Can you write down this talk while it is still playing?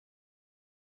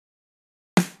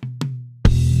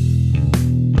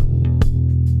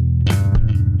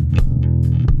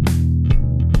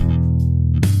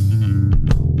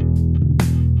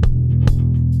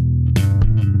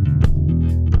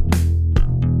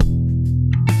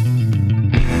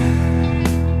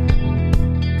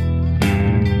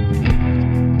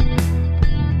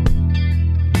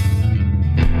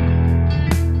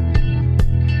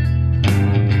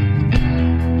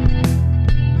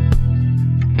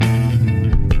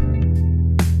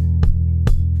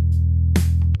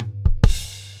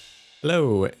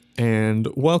Hello, and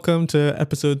welcome to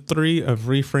episode 3 of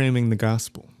Reframing the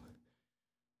Gospel.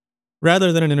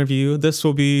 Rather than an interview, this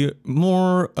will be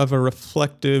more of a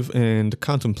reflective and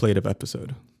contemplative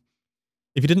episode.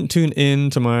 If you didn't tune in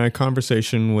to my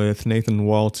conversation with Nathan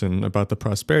Walton about the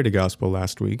prosperity gospel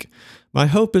last week, my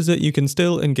hope is that you can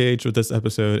still engage with this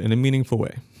episode in a meaningful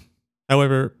way.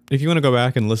 However, if you want to go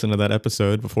back and listen to that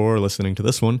episode before listening to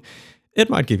this one, it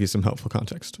might give you some helpful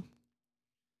context.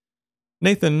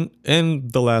 Nathan, in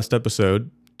the last episode,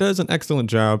 does an excellent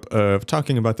job of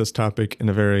talking about this topic in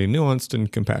a very nuanced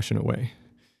and compassionate way.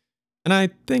 And I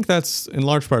think that's in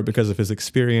large part because of his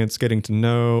experience getting to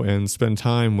know and spend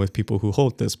time with people who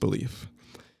hold this belief.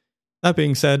 That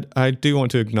being said, I do want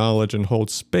to acknowledge and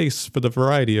hold space for the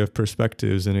variety of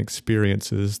perspectives and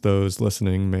experiences those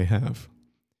listening may have.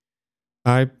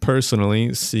 I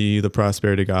personally see the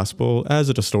prosperity gospel as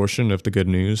a distortion of the good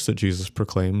news that Jesus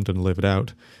proclaimed and lived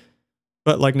out.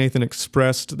 But like Nathan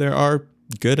expressed, there are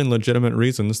good and legitimate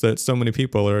reasons that so many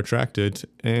people are attracted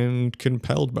and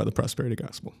compelled by the prosperity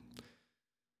gospel.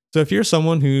 So if you're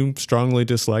someone who strongly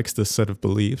dislikes this set of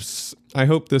beliefs, I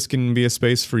hope this can be a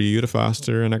space for you to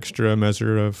foster an extra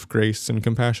measure of grace and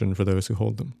compassion for those who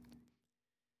hold them.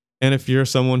 And if you're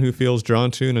someone who feels drawn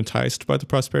to and enticed by the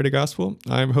prosperity gospel,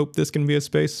 I hope this can be a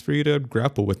space for you to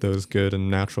grapple with those good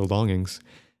and natural longings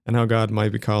and how God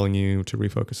might be calling you to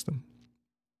refocus them.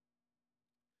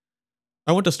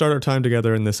 I want to start our time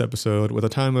together in this episode with a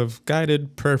time of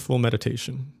guided, prayerful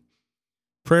meditation.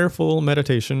 Prayerful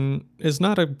meditation is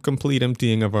not a complete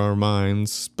emptying of our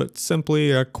minds, but simply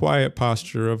a quiet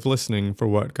posture of listening for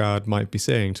what God might be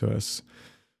saying to us,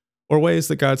 or ways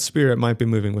that God's Spirit might be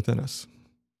moving within us.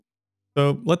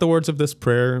 So let the words of this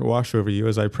prayer wash over you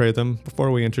as I pray them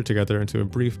before we enter together into a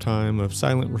brief time of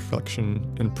silent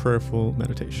reflection and prayerful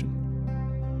meditation.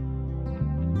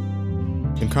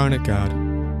 Incarnate God,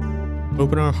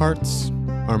 open our hearts,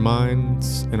 our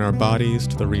minds, and our bodies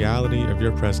to the reality of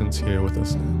your presence here with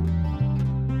us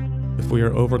now. If we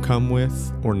are overcome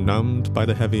with or numbed by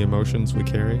the heavy emotions we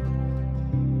carry,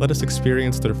 let us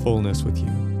experience their fullness with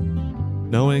you,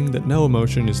 knowing that no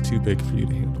emotion is too big for you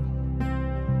to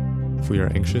handle. If we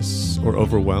are anxious or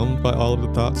overwhelmed by all of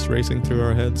the thoughts racing through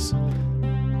our heads,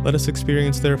 let us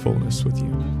experience their fullness with you,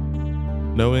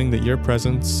 knowing that your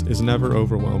presence is never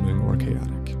overwhelming or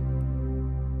chaotic.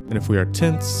 And if we are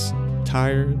tense,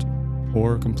 tired,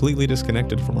 or completely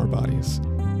disconnected from our bodies,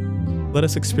 let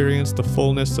us experience the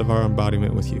fullness of our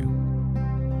embodiment with you,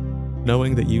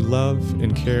 knowing that you love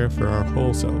and care for our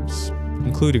whole selves,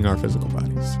 including our physical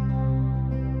bodies.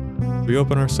 We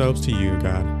open ourselves to you,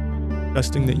 God,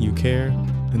 trusting that you care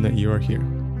and that you are here.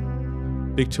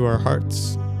 Speak to our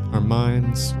hearts, our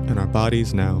minds, and our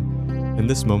bodies now in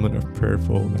this moment of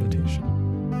prayerful meditation.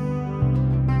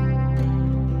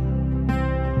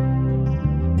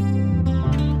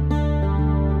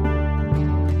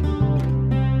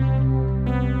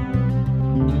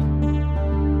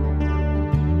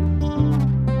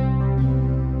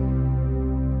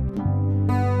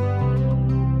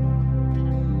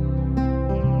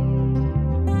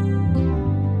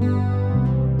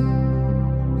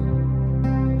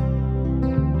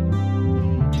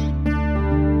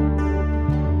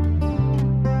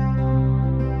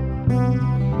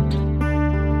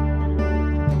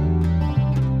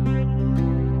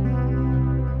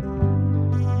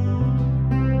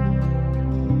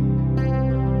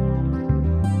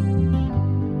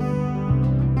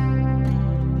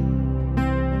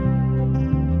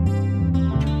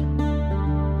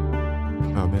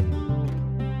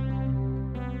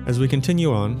 As we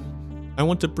continue on, I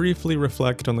want to briefly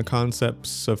reflect on the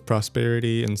concepts of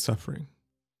prosperity and suffering.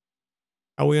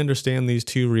 How we understand these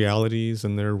two realities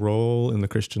and their role in the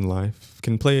Christian life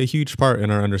can play a huge part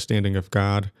in our understanding of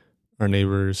God, our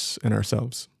neighbors, and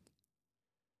ourselves.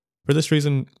 For this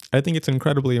reason, I think it's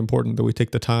incredibly important that we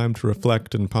take the time to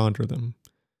reflect and ponder them,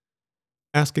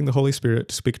 asking the Holy Spirit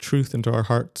to speak truth into our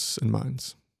hearts and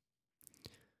minds.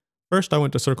 First, I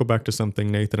want to circle back to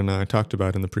something Nathan and I talked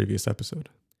about in the previous episode.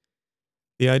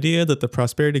 The idea that the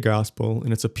prosperity gospel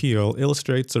and its appeal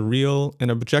illustrates a real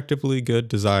and objectively good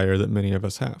desire that many of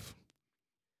us have.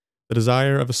 The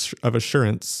desire of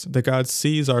assurance that God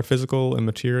sees our physical and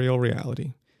material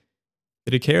reality,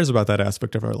 that He cares about that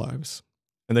aspect of our lives,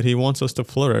 and that He wants us to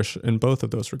flourish in both of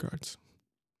those regards.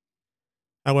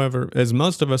 However, as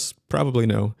most of us probably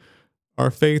know,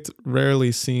 our faith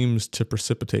rarely seems to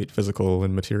precipitate physical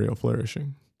and material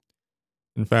flourishing.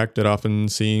 In fact, it often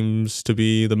seems to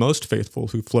be the most faithful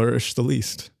who flourish the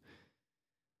least.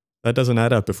 That doesn't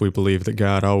add up if we believe that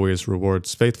God always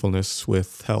rewards faithfulness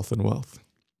with health and wealth.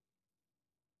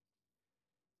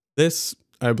 This,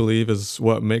 I believe, is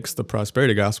what makes the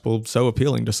prosperity gospel so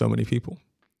appealing to so many people.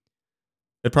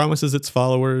 It promises its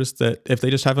followers that if they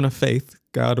just have enough faith,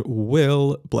 God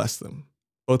will bless them,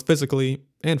 both physically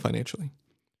and financially.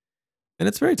 And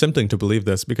it's very tempting to believe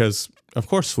this because, of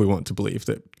course, we want to believe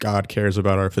that God cares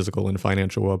about our physical and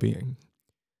financial well-being.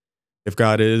 If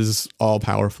God is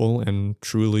all-powerful and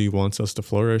truly wants us to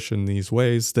flourish in these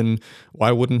ways, then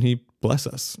why wouldn't he bless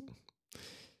us?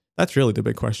 That's really the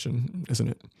big question, isn't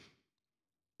it?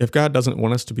 If God doesn't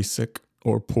want us to be sick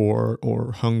or poor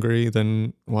or hungry,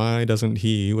 then why doesn't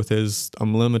he, with his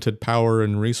unlimited power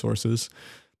and resources,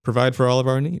 provide for all of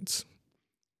our needs?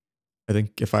 I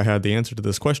think if I had the answer to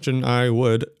this question, I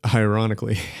would,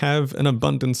 ironically, have an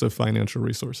abundance of financial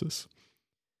resources.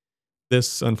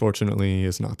 This, unfortunately,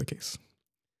 is not the case.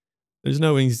 There's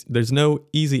no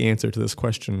easy answer to this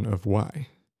question of why.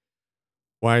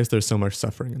 Why is there so much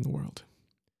suffering in the world?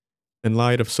 In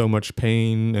light of so much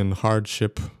pain and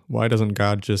hardship, why doesn't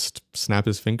God just snap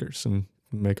his fingers and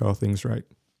make all things right?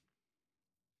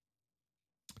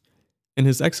 In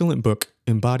his excellent book,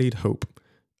 Embodied Hope,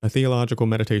 a theological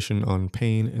meditation on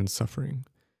pain and suffering,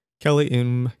 Kelly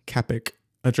M. Kapic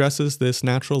addresses this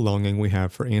natural longing we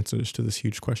have for answers to this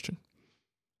huge question.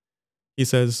 He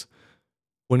says,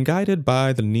 when guided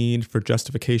by the need for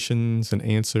justifications and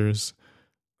answers,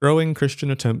 growing Christian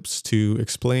attempts to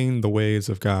explain the ways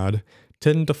of God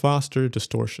tend to foster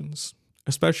distortions,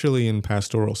 especially in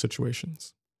pastoral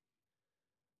situations.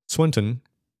 Swinton,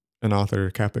 an author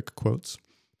Kapic quotes,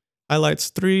 highlights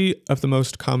 3 of the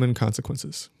most common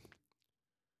consequences.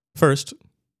 First,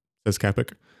 says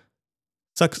Kapic,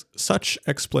 such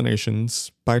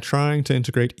explanations, by trying to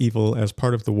integrate evil as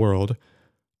part of the world,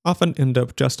 often end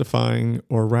up justifying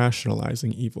or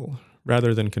rationalizing evil,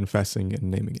 rather than confessing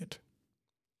and naming it.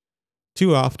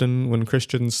 Too often, when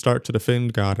Christians start to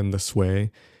defend God in this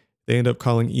way, they end up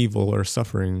calling evil or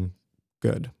suffering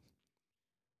good.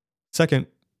 Second,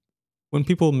 when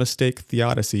people mistake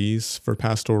theodicies for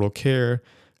pastoral care,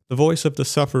 the voice of the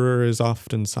sufferer is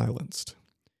often silenced.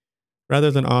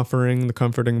 Rather than offering the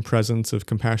comforting presence of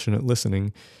compassionate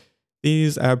listening,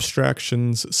 these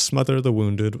abstractions smother the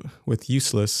wounded with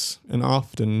useless and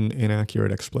often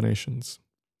inaccurate explanations.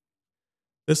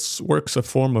 This works a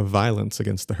form of violence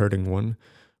against the hurting one,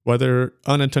 whether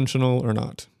unintentional or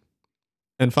not.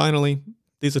 And finally,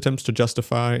 these attempts to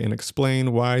justify and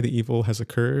explain why the evil has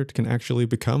occurred can actually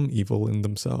become evil in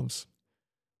themselves,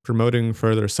 promoting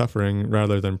further suffering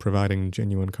rather than providing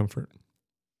genuine comfort.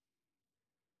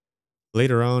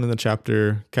 Later on in the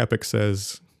chapter, Kapic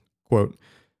says, quote,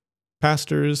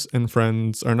 pastors and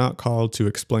friends are not called to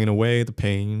explain away the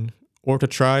pain or to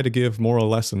try to give moral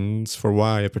lessons for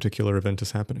why a particular event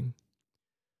is happening.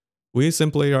 We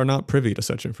simply are not privy to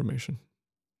such information.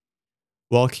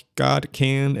 While God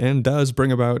can and does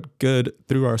bring about good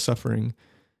through our suffering,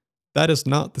 that is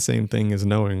not the same thing as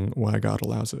knowing why God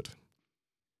allows it.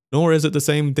 Nor is it the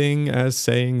same thing as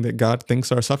saying that God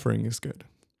thinks our suffering is good.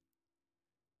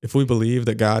 If we believe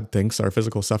that God thinks our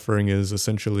physical suffering is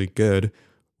essentially good,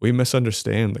 we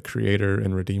misunderstand the Creator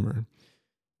and Redeemer,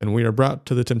 and we are brought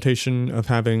to the temptation of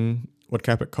having what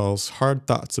Kapic calls hard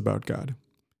thoughts about God,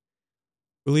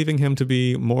 believing him to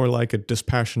be more like a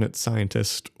dispassionate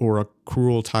scientist or a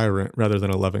cruel tyrant rather than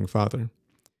a loving father.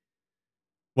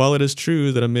 While it is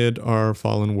true that amid our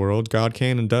fallen world, God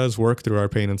can and does work through our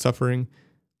pain and suffering,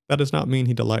 that does not mean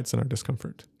he delights in our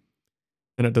discomfort.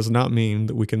 And it does not mean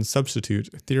that we can substitute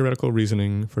theoretical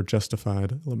reasoning for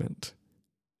justified lament.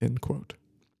 End quote.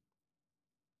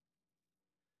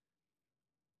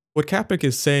 What Kapic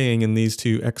is saying in these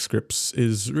 2 excerpts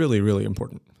is really, really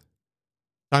important.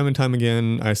 Time and time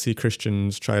again, I see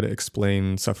Christians try to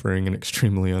explain suffering in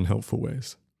extremely unhelpful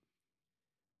ways.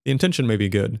 The intention may be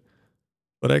good,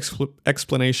 but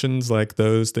explanations like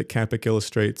those that Kapic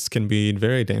illustrates can be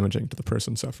very damaging to the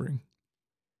person suffering.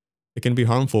 It can be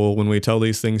harmful when we tell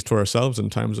these things to ourselves in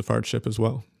times of hardship as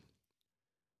well.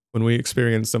 When we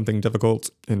experience something difficult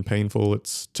and painful,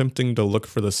 it's tempting to look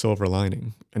for the silver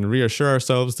lining and reassure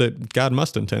ourselves that God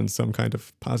must intend some kind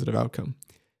of positive outcome,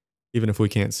 even if we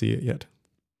can't see it yet.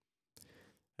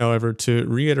 However, to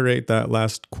reiterate that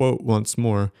last quote once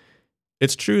more,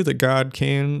 it's true that God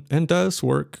can and does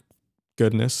work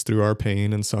goodness through our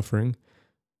pain and suffering,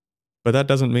 but that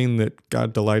doesn't mean that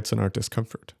God delights in our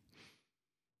discomfort.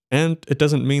 And it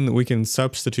doesn't mean that we can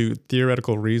substitute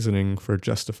theoretical reasoning for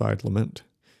justified lament.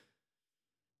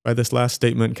 By this last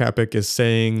statement, Kapic is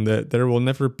saying that there will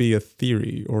never be a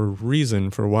theory or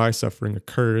reason for why suffering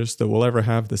occurs that will ever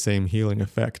have the same healing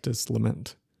effect as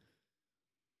lament.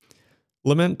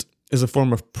 Lament is a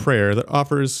form of prayer that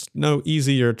offers no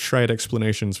easy or trite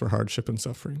explanations for hardship and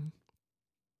suffering.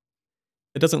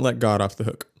 It doesn't let God off the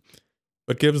hook,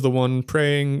 but gives the one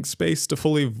praying space to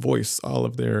fully voice all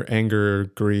of their anger,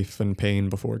 grief, and pain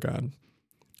before God.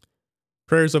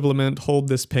 Prayers of lament hold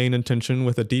this pain and tension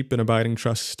with a deep and abiding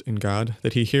trust in God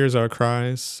that He hears our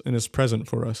cries and is present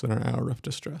for us in our hour of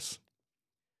distress.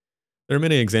 There are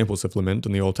many examples of lament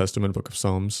in the Old Testament book of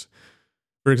Psalms.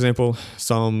 For example,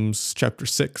 Psalms chapter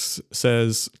 6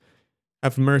 says,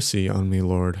 "Have mercy on me,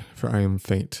 Lord, for I am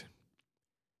faint.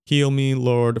 Heal me,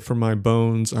 Lord, for my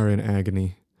bones are in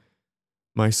agony.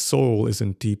 My soul is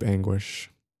in deep anguish.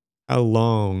 How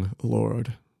long,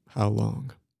 Lord, how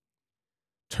long?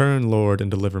 Turn, Lord,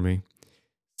 and deliver me.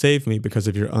 Save me because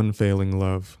of your unfailing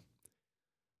love.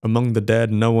 Among the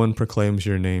dead, no one proclaims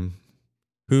your name.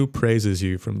 Who praises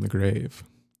you from the grave?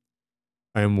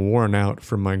 I am worn out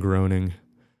from my groaning.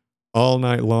 All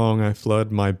night long I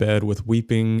flood my bed with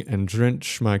weeping and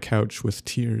drench my couch with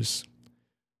tears.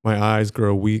 My eyes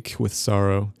grow weak with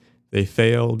sorrow. They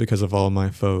fail because of all my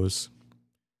foes.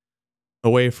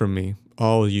 Away from me,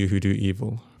 all you who do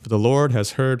evil, for the Lord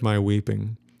has heard my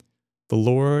weeping. The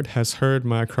Lord has heard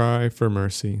my cry for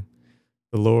mercy.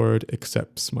 The Lord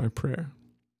accepts my prayer."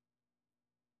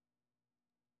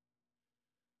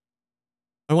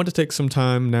 I want to take some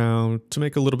time now to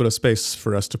make a little bit of space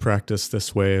for us to practice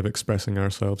this way of expressing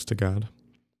ourselves to God.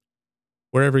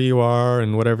 Wherever you are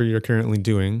and whatever you're currently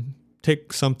doing,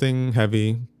 take something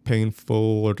heavy, painful,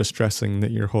 or distressing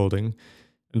that you're holding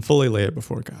and fully lay it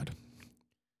before God.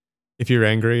 If you're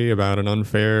angry about an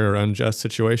unfair or unjust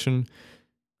situation,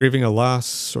 grieving a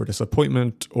loss or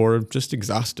disappointment, or just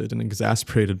exhausted and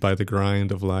exasperated by the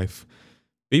grind of life,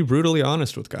 be brutally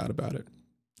honest with God about it.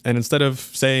 And instead of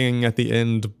saying at the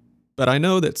end, "But I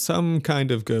know that some kind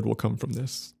of good will come from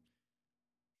this,"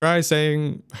 try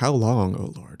saying, "How long,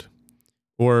 O Lord?"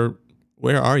 Or,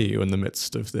 "Where are you in the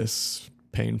midst of this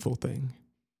painful thing?"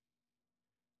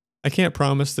 I can't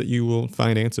promise that you will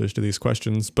find answers to these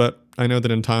questions, but I know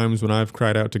that in times when I've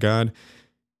cried out to God,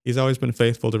 He's always been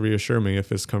faithful to reassure me of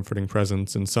His comforting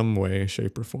presence in some way,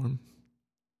 shape, or form.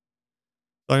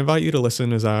 So I invite you to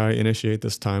listen as I initiate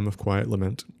this time of quiet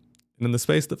lament. And in the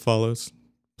space that follows,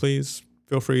 please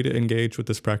feel free to engage with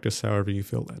this practice however you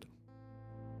feel led.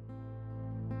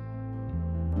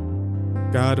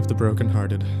 God of the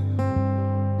brokenhearted,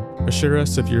 assure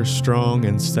us of your strong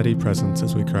and steady presence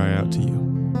as we cry out to you.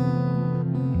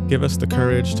 Give us the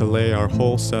courage to lay our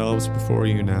whole selves before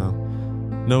you now,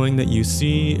 knowing that you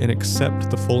see and accept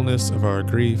the fullness of our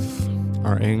grief,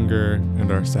 our anger,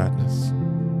 and our sadness.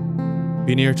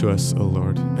 Be near to us, O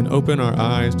Lord, and open our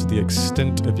eyes to the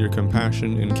extent of your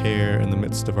compassion and care in the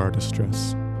midst of our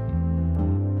distress.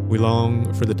 We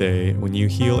long for the day when you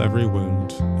heal every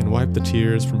wound and wipe the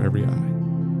tears from every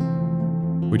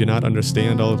eye. We do not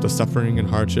understand all of the suffering and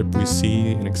hardship we see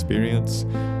and experience,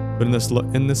 but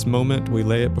in this moment we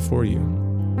lay it before you,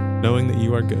 knowing that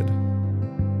you are good.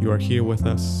 You are here with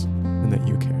us, and that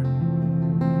you care.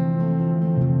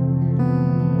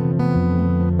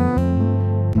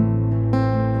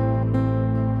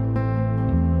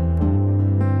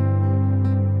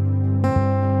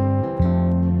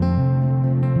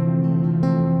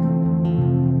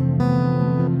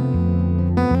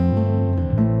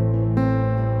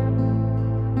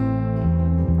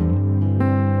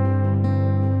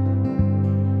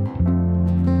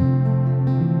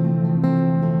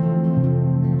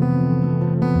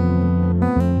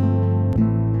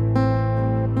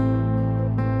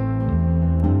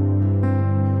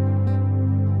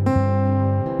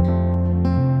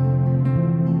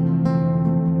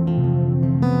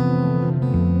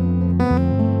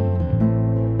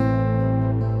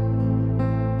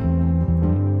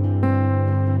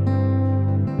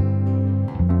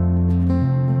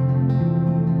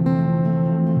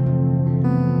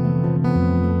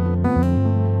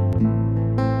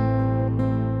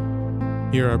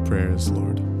 Hear our prayers,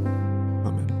 Lord.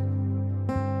 Amen.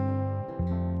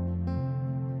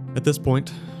 At this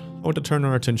point, I want to turn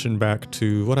our attention back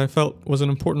to what I felt was an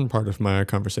important part of my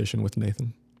conversation with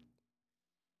Nathan.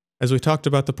 As we talked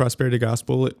about the prosperity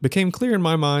gospel, it became clear in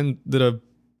my mind that a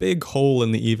big hole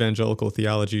in the evangelical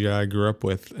theology I grew up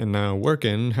with and now work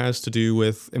in has to do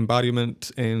with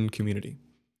embodiment and community.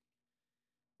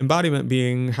 Embodiment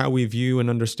being how we view and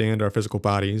understand our physical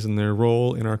bodies and their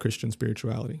role in our Christian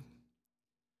spirituality.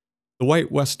 The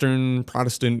white Western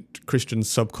Protestant Christian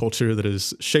subculture that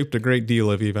has shaped a great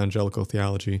deal of evangelical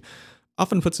theology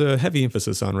often puts a heavy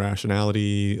emphasis on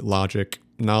rationality, logic,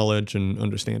 knowledge, and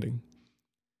understanding.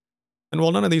 And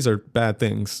while none of these are bad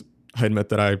things, I admit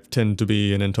that I tend to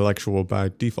be an intellectual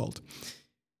by default.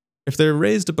 If they're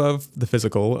raised above the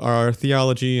physical, our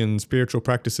theology and spiritual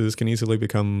practices can easily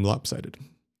become lopsided.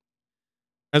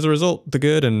 As a result, the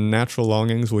good and natural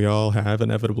longings we all have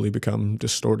inevitably become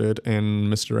distorted and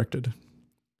misdirected.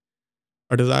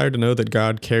 Our desire to know that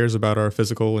God cares about our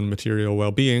physical and material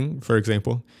well being, for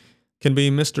example, can be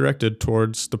misdirected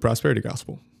towards the prosperity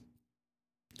gospel.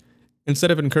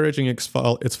 Instead of encouraging its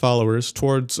followers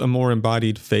towards a more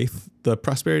embodied faith, the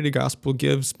prosperity gospel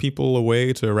gives people a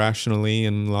way to rationally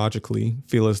and logically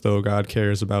feel as though God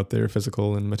cares about their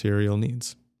physical and material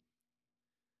needs.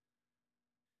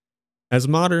 As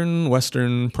modern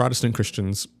Western Protestant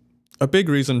Christians, a big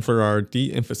reason for our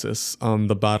de-emphasis on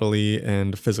the bodily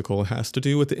and physical has to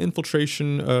do with the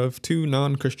infiltration of two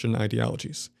non-Christian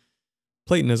ideologies,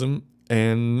 Platonism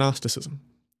and Gnosticism.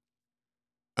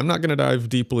 I'm not going to dive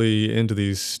deeply into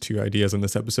these two ideas in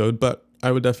this episode, but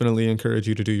I would definitely encourage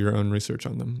you to do your own research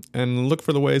on them and look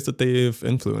for the ways that they've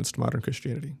influenced modern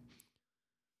Christianity.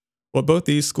 What both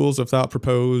these schools of thought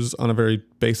propose on a very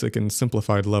basic and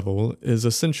simplified level is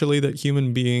essentially that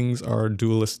human beings are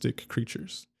dualistic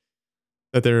creatures.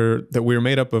 That we're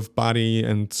made up of body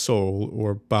and soul,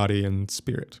 or body and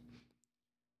spirit.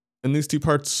 And these two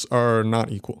parts are not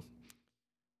equal.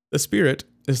 The spirit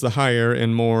is the higher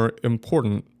and more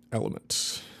important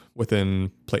element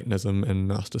within Platonism and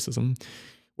Gnosticism,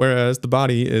 whereas the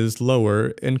body is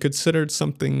lower and considered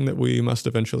something that we must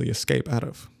eventually escape out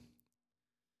of.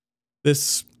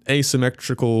 This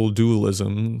asymmetrical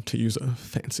dualism, to use a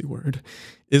fancy word,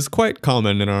 is quite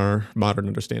common in our modern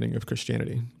understanding of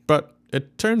Christianity, but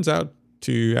it turns out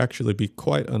to actually be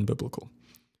quite unbiblical.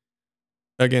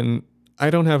 Again, I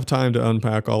don't have time to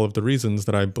unpack all of the reasons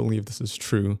that I believe this is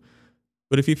true,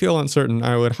 but if you feel uncertain,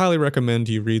 I would highly recommend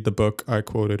you read the book I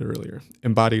quoted earlier,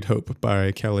 Embodied Hope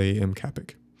by Kelly M.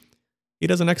 Kapik. He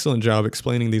does an excellent job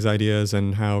explaining these ideas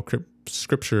and how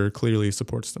Scripture clearly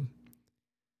supports them.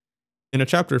 In a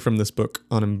chapter from this book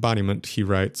on embodiment, he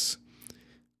writes,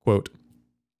 quote,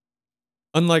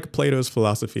 "Unlike Plato's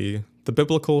philosophy, the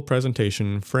biblical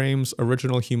presentation frames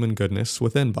original human goodness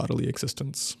within bodily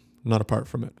existence, not apart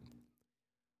from it.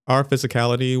 Our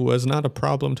physicality was not a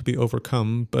problem to be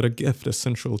overcome, but a gift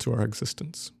essential to our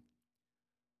existence.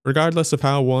 Regardless of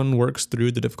how one works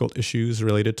through the difficult issues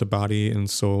related to body and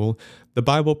soul, the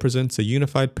Bible presents a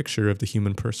unified picture of the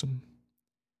human person.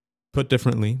 Put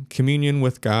differently, communion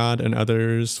with God and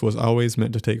others was always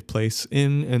meant to take place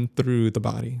in and through the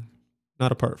body,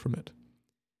 not apart from it.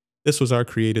 This was our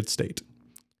created state.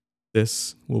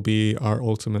 This will be our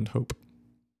ultimate hope."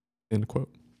 End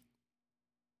quote.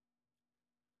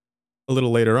 A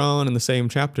little later on in the same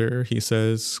chapter, he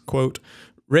says, quote,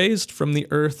 "Raised from the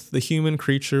earth, the human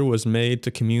creature was made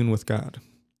to commune with God.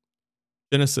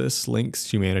 Genesis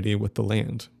links humanity with the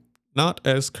land, not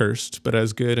as cursed, but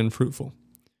as good and fruitful.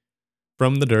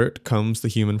 From the dirt comes the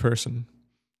human person.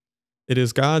 It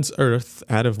is God's earth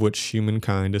out of which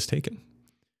humankind is taken.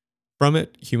 From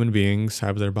it, human beings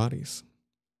have their bodies.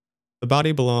 The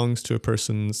body belongs to a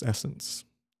person's essence.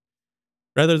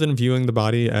 Rather than viewing the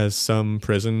body as some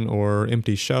prison or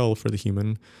empty shell for the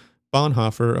human,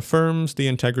 Bonhoeffer affirms the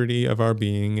integrity of our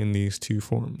being in these two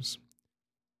forms.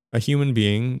 A human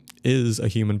being is a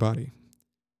human body.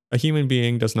 A human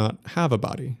being does not have a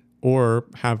body or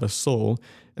have a soul.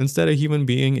 Instead, a human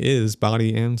being is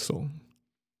body and soul.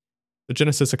 The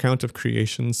Genesis account of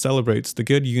creation celebrates the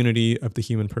good unity of the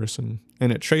human person,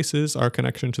 and it traces our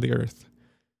connection to the earth.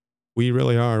 We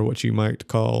really are what you might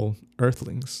call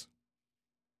earthlings.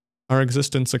 Our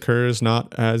existence occurs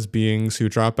not as beings who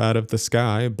drop out of the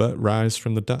sky, but rise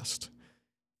from the dust.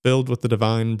 Filled with the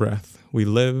divine breath, we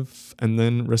live and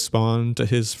then respond to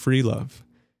his free love,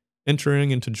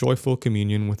 entering into joyful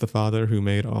communion with the Father who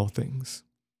made all things.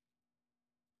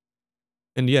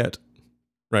 And yet,"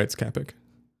 writes Kapik,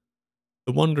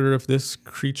 "the wonder of this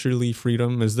creaturely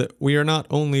freedom is that we are not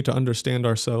only to understand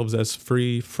ourselves as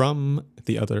free from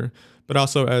the other, but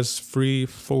also as free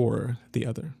for the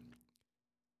other.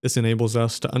 This enables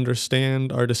us to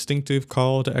understand our distinctive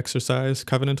call to exercise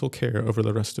covenantal care over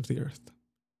the rest of the earth."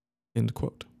 End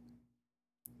quote.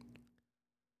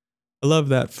 I love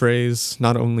that phrase,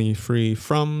 not only free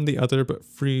from the other, but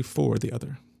free for the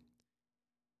other.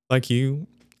 Like you,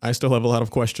 I still have a lot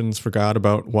of questions for God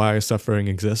about why suffering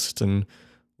exists and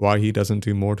why he doesn't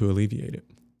do more to alleviate it.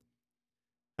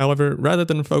 However, rather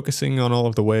than focusing on all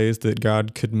of the ways that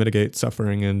God could mitigate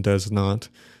suffering and does not,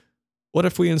 what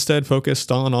if we instead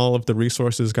focused on all of the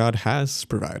resources God has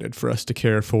provided for us to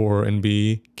care for and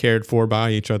be cared for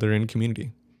by each other in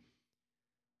community?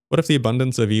 What if the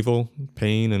abundance of evil,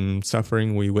 pain, and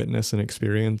suffering we witness and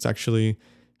experience actually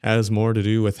has more to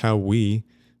do with how we,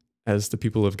 as the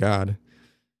people of God,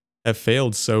 have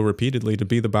failed so repeatedly to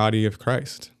be the body of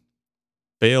Christ?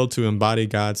 failed to embody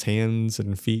God's hands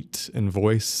and feet and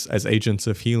voice as agents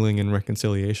of healing and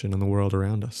reconciliation in the world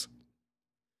around us.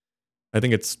 I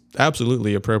think it's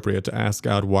absolutely appropriate to ask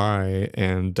God why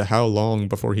and how long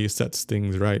before he sets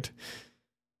things right.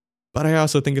 But I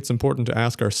also think it's important to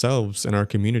ask ourselves and our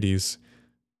communities,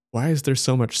 why is there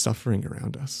so much suffering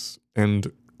around us?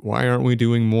 And why aren't we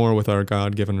doing more with our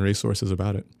God-given resources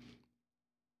about it?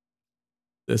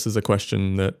 This is a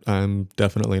question that I'm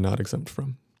definitely not exempt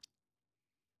from.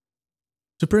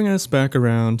 To bring us back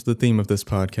around to the theme of this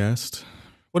podcast,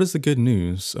 what is the good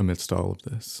news amidst all of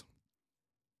this?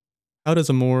 How does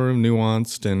a more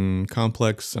nuanced and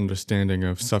complex understanding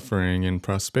of suffering and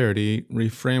prosperity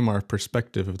reframe our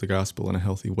perspective of the gospel in a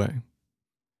healthy way?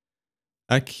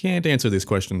 I can't answer these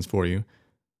questions for you,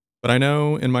 but I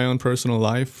know in my own personal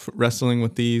life, wrestling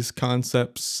with these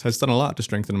concepts has done a lot to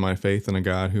strengthen my faith in a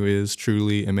God who is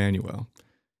truly Emmanuel,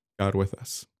 God with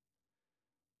us.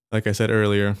 Like I said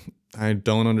earlier, I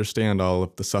don't understand all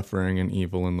of the suffering and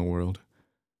evil in the world.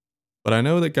 But I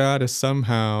know that God is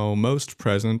somehow most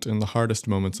present in the hardest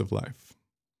moments of life.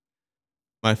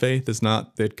 My faith is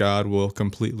not that God will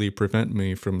completely prevent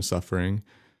me from suffering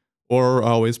or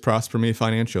always prosper me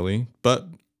financially, but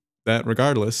that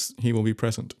regardless, he will be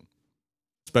present,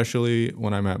 especially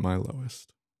when I'm at my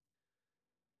lowest.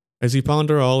 As you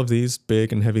ponder all of these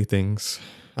big and heavy things,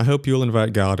 I hope you'll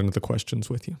invite God into the questions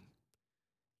with you.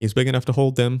 He's big enough to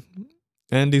hold them,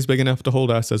 and he's big enough to hold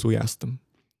us as we ask them.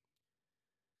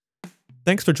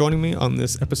 Thanks for joining me on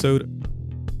this episode.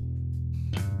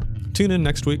 Tune in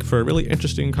next week for a really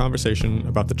interesting conversation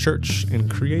about the church and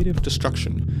creative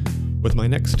destruction with my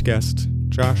next guest,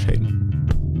 Josh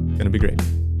Hayden. It's gonna be great.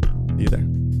 See you there.